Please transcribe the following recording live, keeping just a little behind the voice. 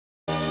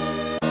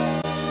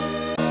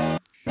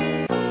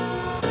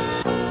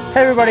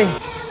Hey everybody,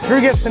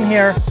 Drew Gibson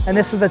here, and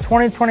this is the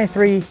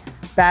 2023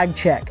 bag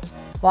check.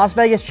 Las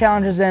Vegas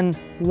Challenge is in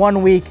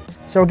 1 week,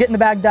 so we're getting the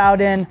bag dialed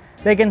in,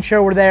 making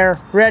sure we're there,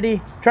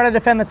 ready, trying to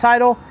defend the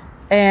title,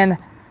 and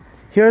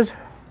here's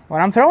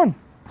what I'm throwing.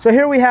 So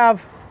here we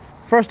have,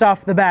 first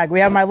off, the bag. We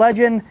have my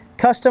Legend,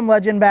 custom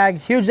Legend bag.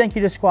 Huge thank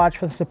you to Squatch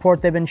for the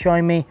support they've been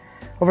showing me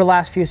over the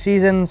last few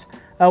seasons.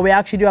 We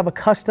actually do have a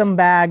custom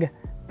bag,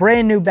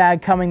 brand new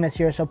bag coming this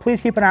year, so please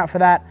keep an eye out for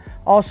that.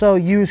 Also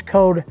use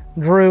code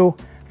DREW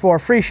for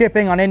free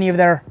shipping on any of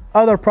their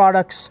other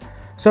products.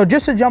 So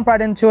just to jump right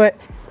into it,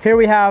 here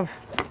we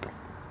have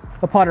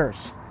the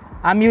putters.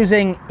 I'm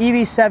using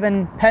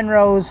EV7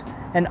 Penrose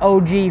and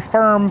OG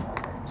Firm.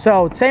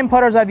 So same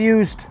putters I've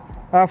used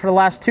for the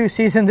last 2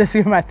 seasons. This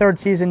is my 3rd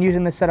season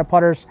using this set of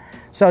putters.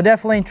 So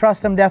definitely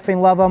trust them,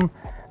 definitely love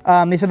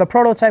them. These are the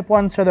prototype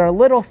ones, so they're a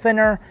little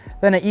thinner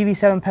than an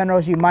EV7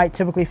 Penrose you might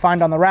typically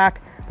find on the rack,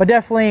 but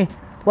definitely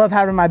love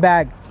having my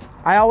bag.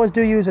 I always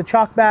do use a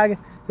chalk bag.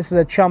 This is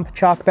a Chump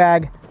chalk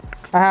bag.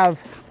 I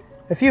have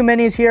a few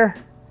minis here,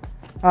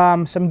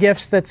 some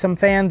gifts that some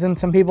fans and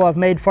some people have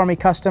made for me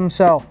custom,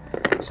 so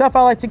stuff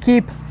I like to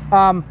keep.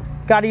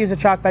 Got to use a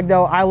chalk bag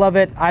though. I love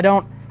it. I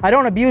don't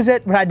abuse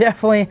it, but I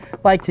definitely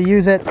like to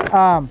use it.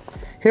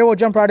 Here we'll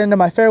jump right into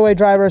my fairway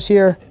drivers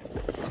here.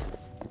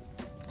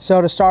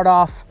 So to start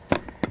off,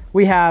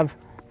 we have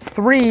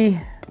 3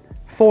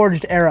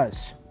 forged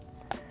eras.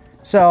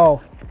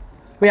 So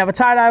we have a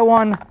tie-dye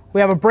one,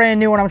 we have a brand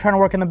new one I'm trying to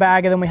work in the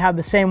bag, and then we have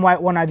the same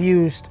white one I've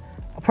used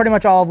pretty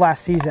much all of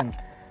last season.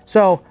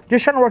 So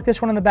just trying to work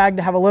this one in the bag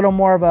to have a little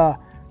more of a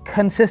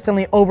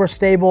consistently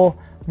overstable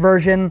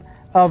version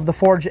of the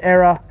forged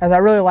era, as I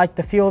really like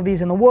the feel of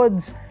these in the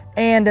woods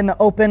and in the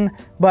open,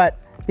 but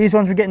these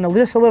ones are getting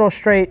just a little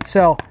straight.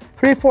 So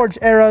 3 forged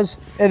eras,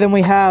 and then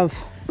we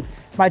have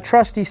my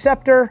trusty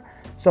Scepter.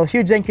 So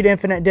huge thank you to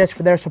Infinite Disc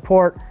for their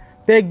support.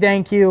 Big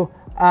thank you.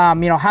 You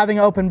know, having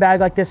an open bag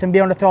like this and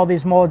being able to throw all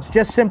these molds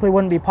just simply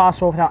wouldn't be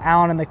possible without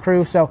Alan and the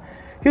crew. So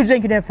huge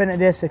thank you to Infinite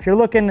Disc. If you're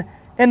looking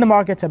in the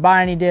market to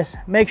buy any discs,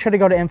 make sure to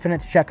go to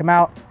Infinite to check them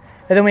out.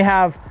 And then we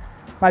have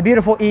my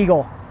beautiful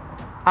Eagle.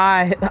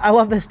 I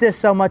love this disc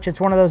so much. It's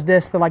one of those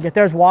discs that, like, if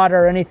there's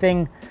water or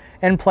anything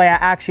in play, I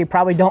actually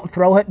probably don't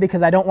throw it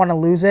because I don't want to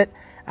lose it.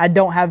 I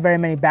don't have very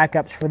many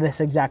backups for this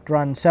exact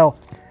run. So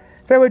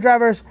fairway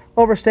drivers,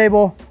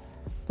 overstable,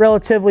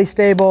 relatively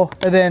stable,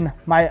 and then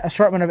my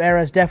assortment of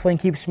eras definitely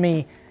keeps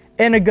me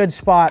in a good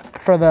spot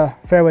for the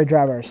fairway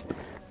drivers.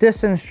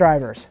 Distance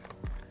drivers,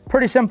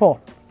 pretty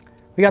simple.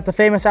 We got the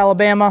famous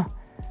Alabama,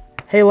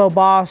 Halo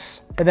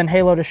Boss, and then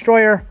Halo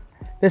Destroyer.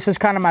 This is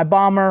kind of my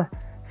bomber,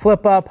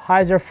 flip up,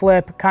 hyzer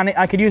flip.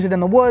 I could use it in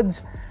the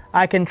woods.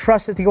 I can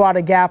trust it to go out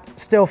a gap,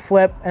 still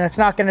flip, and it's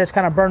not gonna just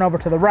kind of burn over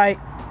to the right.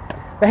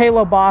 The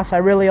Halo Boss I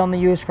really only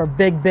use for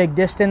big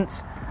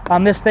distance.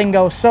 This thing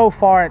goes so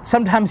far, it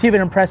sometimes even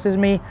impresses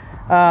me,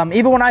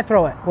 even when I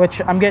throw it,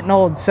 which I'm getting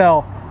old,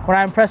 so when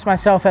I impress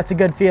myself, that's a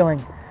good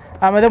feeling.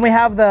 And then we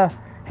have the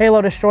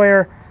Halo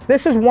Destroyer.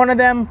 This is one of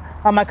them.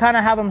 I kind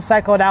of have them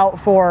cycled out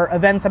for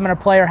events I'm going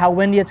to play or how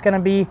windy it's going to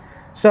be.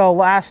 So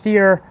last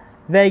year,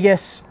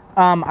 Vegas,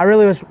 I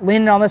really was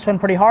leaning on this one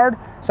pretty hard,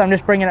 so I'm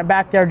just bringing it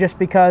back there just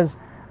because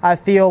I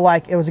feel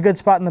like it was a good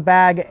spot in the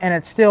bag, and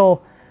it's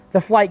still,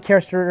 the flight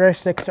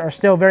characteristics are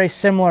still very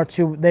similar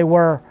to they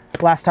were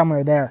last time we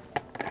were there.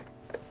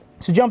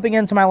 So jumping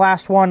into my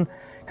last one,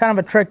 kind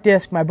of a trick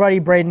disc. My buddy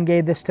Braden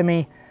gave this to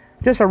me.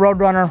 Just a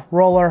Roadrunner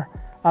roller.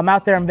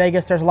 Out there in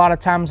Vegas, there's a lot of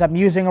times I'm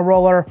using a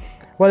roller,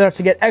 whether it's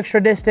to get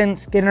extra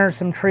distance, get under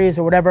some trees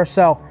or whatever.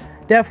 So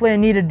definitely a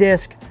needed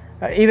disc,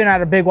 even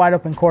at a big wide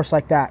open course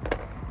like that.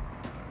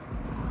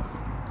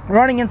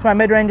 Running into my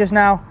mid-ranges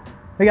now,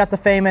 we got the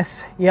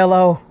famous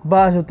yellow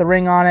Buzz with the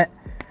ring on it.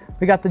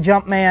 We got the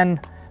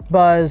Jumpman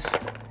Buzz.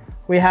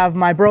 We have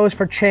my Bros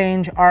for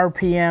Change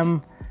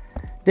RPM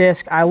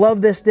disc. I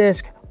love this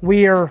disc.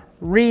 We are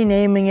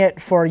renaming it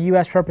for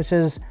US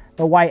purposes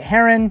the White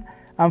Heron.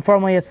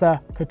 Formerly it's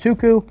the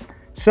Katuku.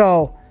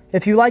 So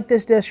if you like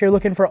this disc, you're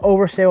looking for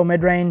overstable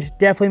mid-range,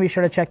 definitely be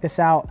sure to check this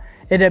out.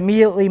 It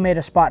immediately made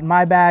a spot in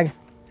my bag.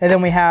 And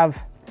then we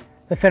have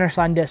the Finish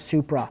Line Disc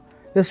Supra.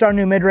 This is our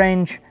new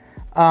mid-range.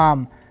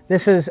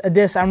 This is a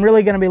disc I'm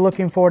really going to be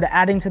looking forward to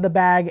adding to the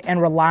bag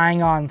and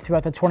relying on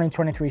throughout the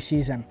 2023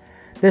 season.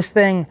 This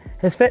thing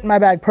has fit in my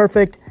bag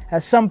perfect.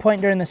 At some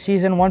point during the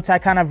season, once I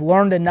kind of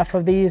learned enough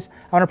of these,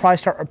 I'm going to probably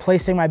start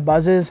replacing my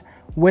Buzzes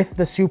with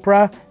the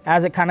Supra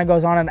as it kind of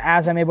goes on and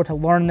as I'm able to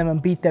learn them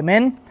and beat them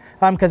in.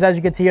 Because as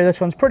you can see here, this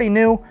one's pretty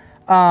new.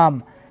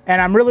 And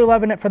I'm really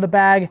loving it for the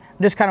bag.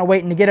 I'm just kind of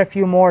waiting to get a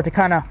few more to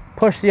kind of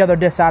push the other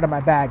discs out of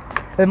my bag.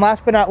 And then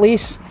last but not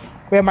least,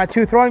 we have my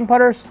 2 throwing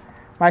putters.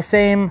 My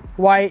same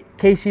white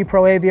KC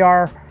Pro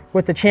AVR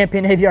with the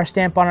Champion AVR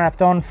stamp on it. I've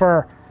thrown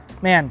for,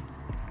 man,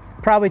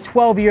 probably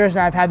 12 years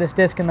now. I've had this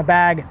disc in the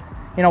bag,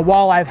 you know,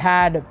 while I've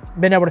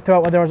been able to throw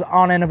it, whether it was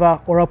on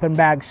Innova or open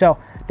bag. So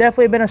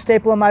definitely been a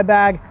staple in my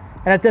bag.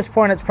 And at this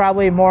point, it's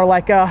probably more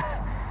like a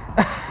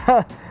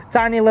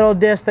tiny little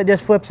disc that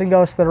just flips and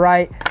goes to the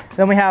right.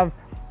 Then we have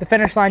the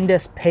Finish Line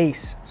Disc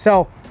Pace.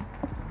 So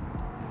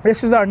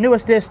This is our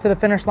newest disc to the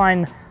Finish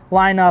Line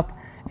lineup,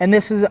 and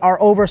this is our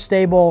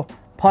overstable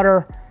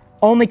putter.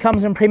 Only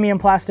comes in premium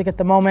plastic at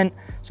the moment.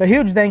 So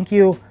huge thank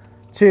you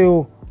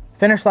to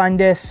Finish Line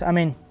Discs. I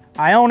mean,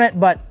 I own it,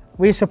 but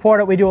we support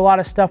it. We do a lot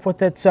of stuff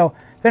with it. So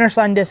Finish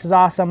Line Discs is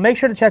awesome. Make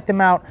sure to check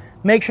them out.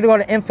 Make sure to go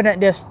to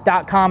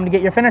infinitedisc.com to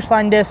get your Finish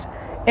Line discs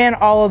and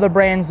all of the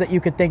brands that you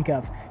could think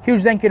of.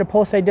 Huge thank you to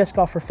Pulsea Disc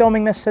Golf for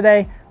filming this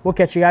today. We'll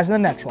catch you guys in the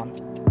next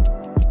one.